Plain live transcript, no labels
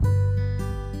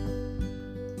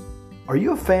Are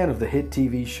you a fan of the hit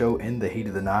TV show In the Heat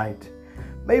of the Night?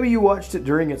 Maybe you watched it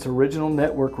during its original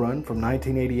network run from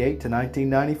 1988 to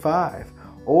 1995,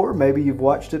 or maybe you've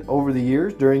watched it over the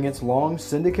years during its long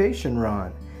syndication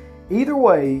run. Either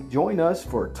way, join us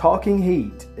for Talking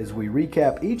Heat as we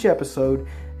recap each episode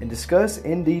and discuss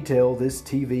in detail this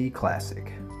TV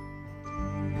classic.